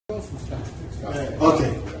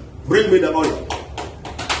Okay, bring me the oil.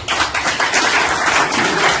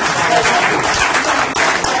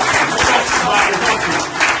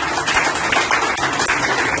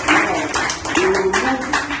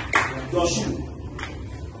 Your shoe.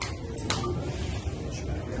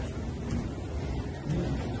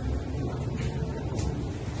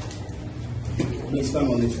 Let's stand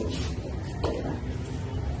on it first.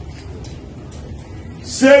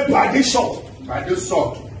 Say by this sword. By this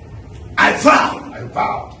sword. I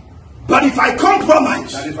vow. But if I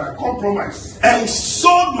compromise, and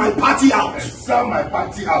sold my party out,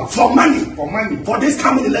 for money, for this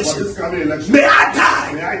coming election, may I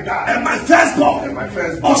die, and my firstborn,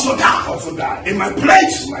 also die, in my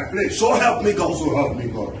place. So help me God.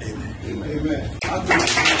 Amen.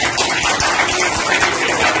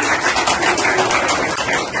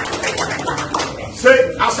 Say,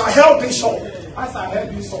 as I held this sword,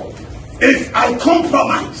 if I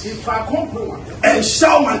compromise, and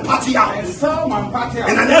sell my party out,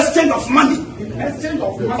 in an exchange of money,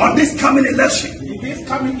 on this coming election,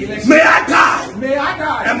 may I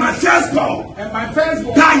die, and my firstborn,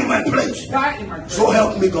 die in my place. So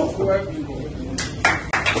help me God.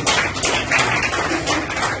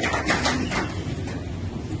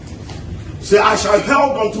 Say, I shall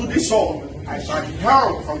hold unto this sword.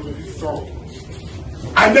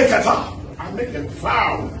 I make a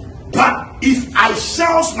vow. But if I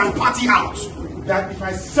sell my party out, in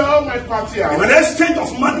an exchange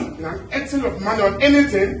of money, on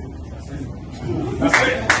anything,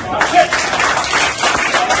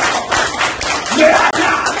 may I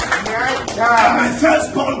die, and my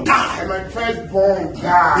firstborn die,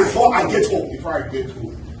 before I get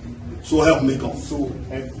home. So help me God.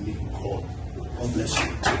 God bless you.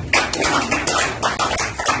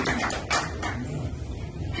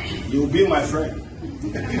 You'll be my friend.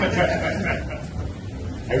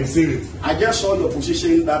 I receive it. I just saw your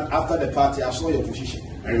position that after the party, I saw your position.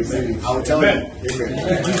 I receive it. I will tell you. Amen.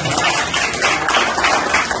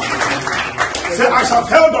 Say, I shall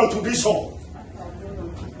held on to this sword.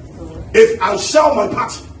 If I sell my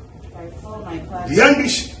party, the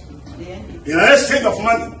ambition, in an exchange of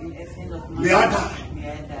money, may I die.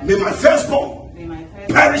 May my firstborn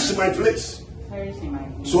perish in my place.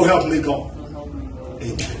 So help me God.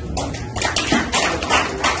 Amen.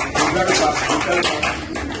 Very fast.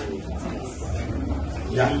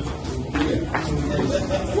 Yeah.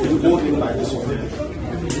 You go in like this one.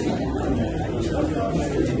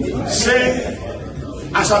 Say,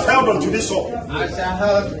 as I've held on to this sword, as I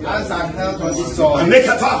held on this sword, I make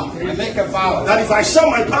a vow. That if I sell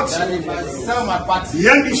my party, the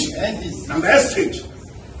ambition and the exchange,